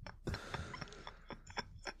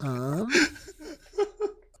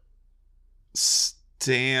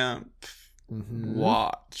 Stamp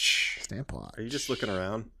watch. Stamp watch. Are you just looking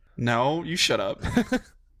around? No, you shut up.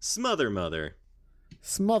 Smother mother.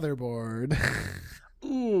 Smotherboard.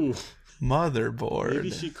 Ooh. Motherboard.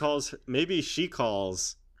 Maybe she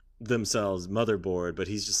calls themselves motherboard, but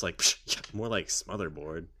he's just like "Psh, yeah, more like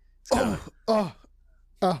smotherboard. It's kinda-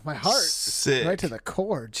 Oh, my heart. Sick. Right to the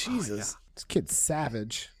core. Jesus. yeah. This kid's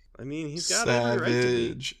savage. I mean, he's got every right to be.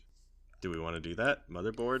 Savage. Do we want to do that?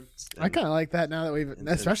 Motherboard? I kind of like that now that we've,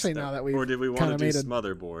 especially and now that we've, or did we want kinda to do made a-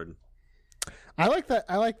 smotherboard? I like that.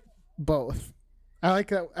 I like both. I like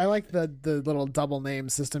that. I like the little double name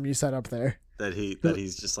system you set up there. That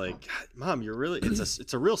he's just like, "God, Mom, you're really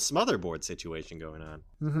it's a real smotherboard situation going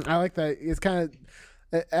on. I like that. It's kind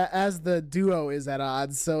of as the duo is at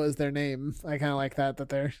odds, so is their name. I kind of like that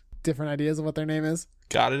they're different ideas of what their name is.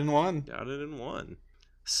 Got it in one. Got it in one.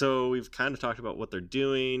 So we've kind of talked about what they're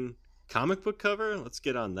doing. Comic book cover? Let's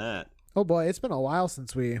get on that. Oh boy, it's been a while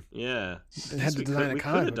since we Yeah. had to we design a could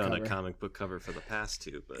comic have book done cover. a comic book cover for the past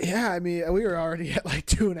two, but Yeah, I mean, we were already at like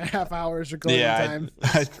 2.5 hours recording time.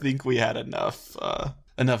 I think we had enough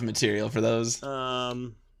material for those.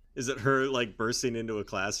 is it her like bursting into a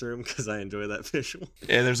classroom? Because I enjoy that visual.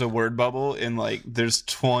 Yeah, there's a word bubble, and like there's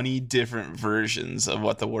 20 different versions of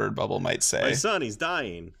what the word bubble might say. My son, he's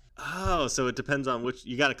dying. Oh, so it depends on which.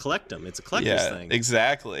 You got to collect them. It's a collector's thing.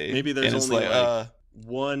 Exactly. Maybe there's and it's only like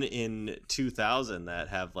 1 in 2,000 that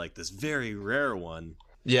have like this very rare one.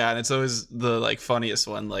 yeah, and it's always the like funniest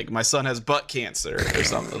one, like my son has butt cancer or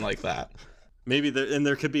something like that. Maybe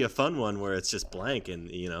there could be a fun one where it's just blank,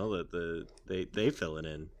 and you know they fill it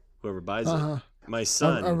in. Whoever buys it. My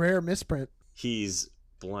son, A rare misprint. he's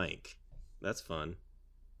blank. That's fun.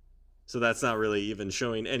 So that's not really even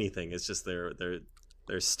showing anything. It's just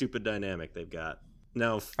their stupid dynamic they've got.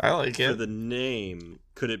 Now, I like for it. the name,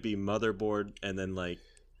 could it be motherboard and then like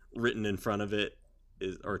written in front of it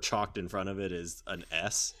is, or chalked in front of it is an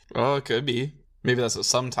S? Oh, it could be. Maybe that's a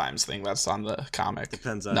sometimes thing that's on the comic.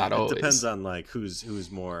 Depends on Not always. It depends on like who's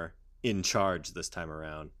more in charge this time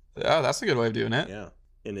around. Oh, that's a good way of doing it. Yeah.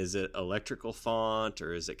 And is it electrical font,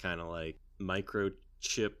 or is it kind of like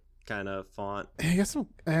microchip kind of font? I guess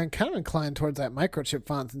I'm kind of inclined towards that microchip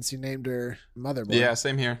font since you named her Motherboard. Yeah,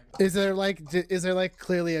 same here. Is there like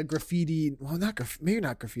clearly a graffiti? Well, maybe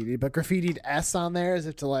not graffiti, but graffitied S on there, as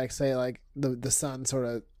if to like say like the sun sort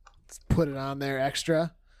of put it on there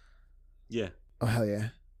extra. Yeah. Oh hell yeah!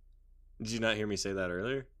 Did you not hear me say that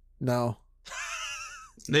earlier? No.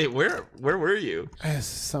 Nate, where were you?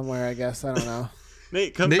 Somewhere, I guess. I don't know.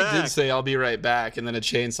 Nate, come Nate back. did say, "I'll be right back," and then a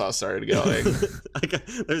chainsaw started going.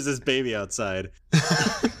 There's this baby outside.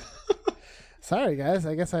 Sorry, guys.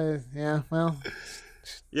 I guess well.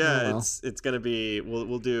 Yeah, it's gonna be.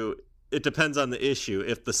 We'll do. It depends on the issue.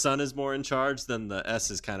 If the son is more in charge, then the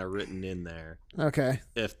S is kind of written in there. Okay.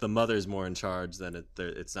 If the mother's more in charge, then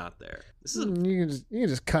it's not there. This is you can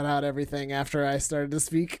just cut out everything after I started to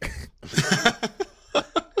speak.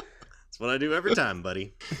 That's what I do every time,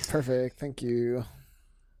 buddy. Perfect. Thank you.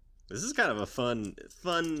 This is kind of a fun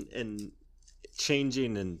and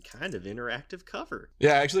changing and kind of interactive cover.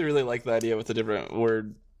 Yeah, I actually really like the idea with the different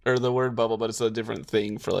word or the word bubble, but it's a different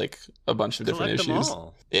thing for like a bunch of different Collect them issues.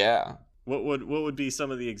 all. Yeah. What would be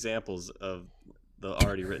some of the examples of the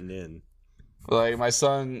already written in? Like my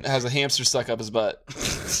son has a hamster stuck up his butt.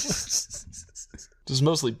 Just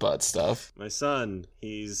mostly butt stuff. My son,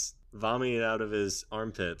 he's vomiting out of his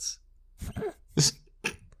armpits.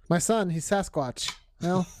 My son, he's Sasquatch.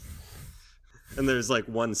 Well, and there's like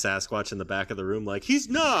one Sasquatch in the back of the room, like, he's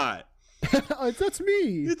not. That's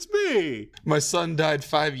me. It's me. My son died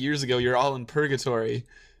 5 years ago. You're all in purgatory.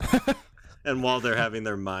 And while they're having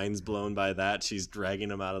their minds blown by that, she's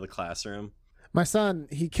dragging him out of the classroom. My son,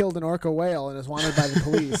 he killed an orca whale and is wanted by the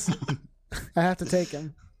police. I have to take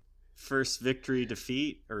him. First victory,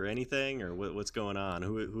 defeat, or anything, or what's going on?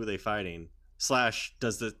 Who are they fighting? /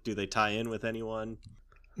 do they tie in with anyone?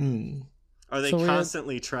 Are they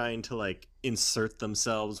constantly trying to like insert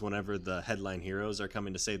themselves whenever the headline heroes are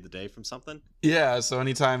coming to save the day from something? Yeah, so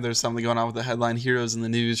anytime there's something going on with the headline heroes in the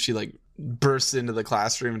news, she like bursts into the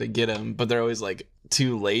classroom to get them, but they're always like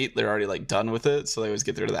too late. They're already like done with it, so they always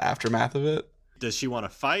get there to the aftermath of it. Does she want to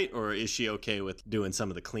fight, or is she okay with doing some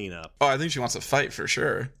of the cleanup? Oh, I think she wants to fight for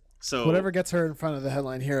sure. So whatever gets her in front of the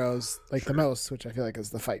headline heroes like the most, which I feel like is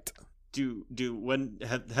the fight.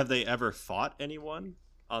 Have they ever fought anyone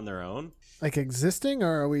on their own? Like existing,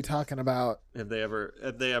 or are we talking about? Have they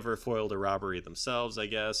ever foiled a robbery themselves? I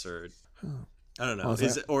guess, or I don't know.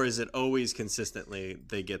 Is it always consistently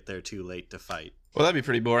they get there too late to fight? Well, that'd be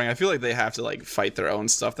pretty boring. I feel like they have to like fight their own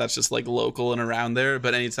stuff that's just like local and around there.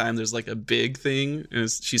 But anytime there's like a big thing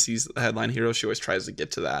and she sees the headline hero, she always tries to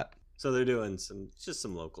get to that. So they're doing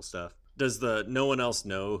some local stuff. Does no one else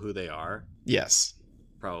know who they are? Yes.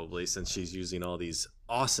 Probably, since she's using all these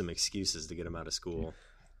awesome excuses to get him out of school.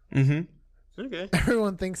 Mm-hmm. Okay.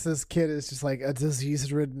 Everyone thinks this kid is just like a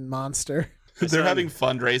disease-ridden monster. They're having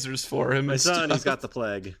fundraisers for him. My son, he's got the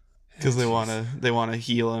plague. Because they wanna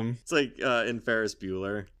heal him. It's like in Ferris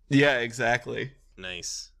Bueller. Yeah, exactly.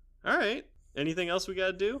 Nice. All right. Anything else we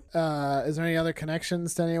gotta do? Is there any other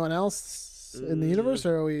connections to anyone else in the universe,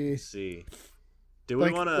 or are we? Let's see. Do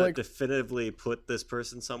we want to definitively put this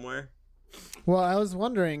person somewhere? Well, I was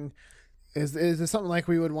wondering, is there something like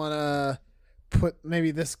we would want to put?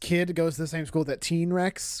 Maybe this kid goes to the same school that Teen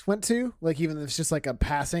Rex went to, like even if it's just like a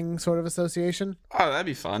passing sort of association. Oh, that'd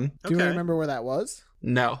be fun. Do you remember where that was?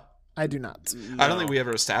 No. I do not. No. I don't think we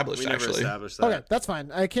ever established. Never established that. Okay, that's fine.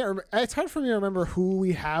 I can't remember. It's hard for me to remember who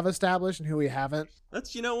we have established and who we haven't.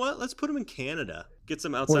 You know what? Let's put them in Canada. Get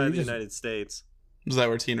some outside of the United States. Was that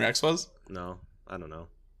where Teen Rex was? No, I don't know.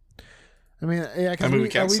 I mean, yeah, because we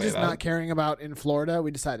are we just not caring about in Florida? We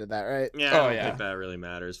decided that, right? Yeah, I don't think that really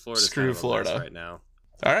matters. Florida's Screw kind of Florida right now.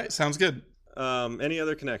 All right, sounds good. Any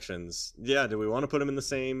other connections? Yeah, do we want to put them in the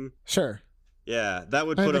same? Sure. Yeah, that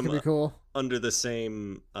would put them cool. under the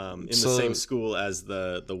same the same school as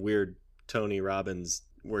the weird Tony Robbins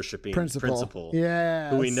worshiping principal.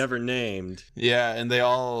 Yeah, who we never named. Yeah, and they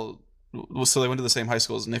went to the same high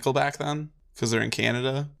school as Nickelback then, because they're in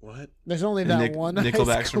Canada. What? There's only that one.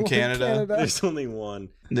 Nickelback's from Canada. There's only one.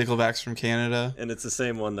 Nickelback's from Canada, and it's the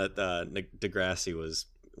same one that Degrassi was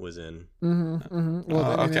in. Mm-hmm, mm-hmm.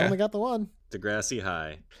 Well, they only got the one. Degrassi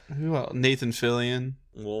High. Who else? Nathan Fillion.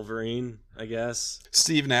 Wolverine, I guess.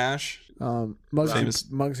 Steve Nash.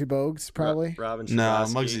 Muggsy Bogues, probably. Robin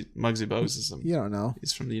Scherbatsky. No, Muggsy Bogues is you don't know.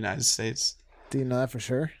 He's from the United States. Do you know that for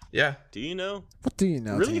sure? Yeah. Do you know? What do you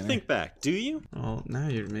know? Really Tanner? think back. Do you? Oh, now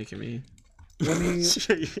you're making me. I'm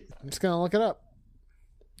just gonna look it up.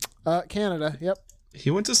 Canada. Yep.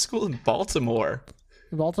 He went to school in Baltimore.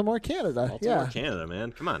 Baltimore, Canada. Baltimore, Canada,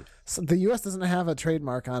 man. Come on. So the U.S. doesn't have a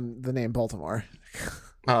trademark on the name Baltimore.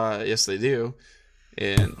 Yes, they do.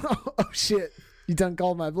 And oh shit! You done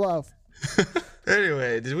called my bluff.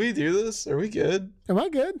 Anyway, did we do this? Are we good? Am I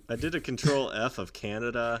good? I did a Control F of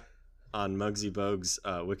Canada on Muggsy Bogues'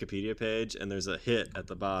 Wikipedia page, and there's a hit at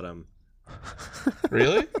the bottom.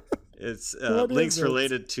 Really? It's links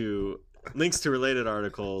to related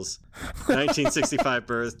articles, 1965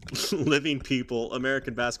 birth, living people,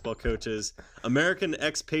 American basketball coaches, American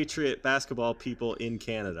expatriate basketball people in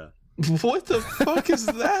Canada. What the fuck is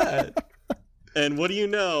that? And what do you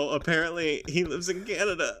know? Apparently, he lives in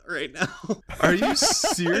Canada right now. Are you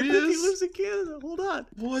serious? He lives in Canada. Hold on.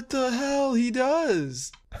 What the hell? He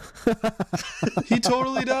does. He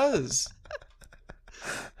totally does.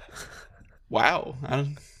 Wow. I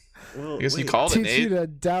guess you called it, Teach Nate. you to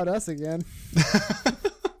doubt us again.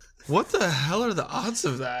 What the hell are the odds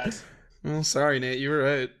of that? Well, sorry, Nate. You were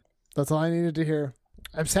right. That's all I needed to hear.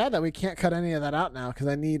 I'm sad that we can't cut any of that out now because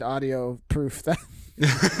I need audio proof that.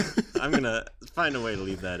 I'm going to find a way to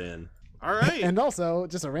leave that in. All right. And also,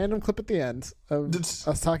 just a random clip at the end of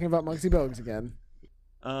us talking about Muggsy Bogues again.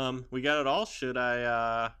 We got it all. Should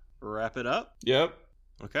I wrap it up? Yep.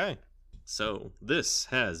 Okay. So this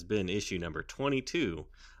has been issue number 22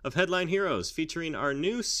 of Headline Heroes, featuring our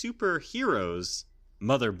new superheroes,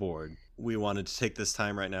 Motherboard. We wanted to take this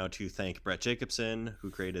time right now to thank Brett Jacobson,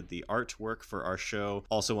 who created the artwork for our show.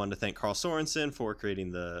 Also wanted to thank Carl Sorensen for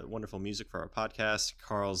creating the wonderful music for our podcast.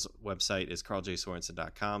 Carl's website is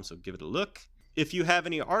carljsorensen.com, so give it a look. If you have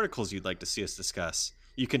any articles you'd like to see us discuss,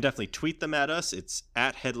 you can definitely tweet them at us. It's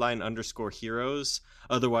at headline_heroes.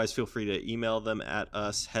 Otherwise, feel free to email them at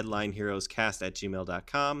us,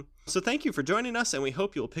 headlineheroescast@gmail.com. So thank you for joining us, and we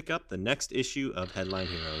hope you'll pick up the next issue of Headline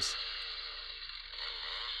Heroes.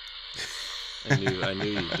 I knew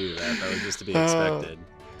you'd do that. That was just to be expected.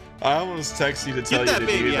 I almost text you to tell Get you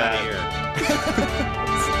that to do baby out that. of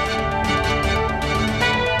here.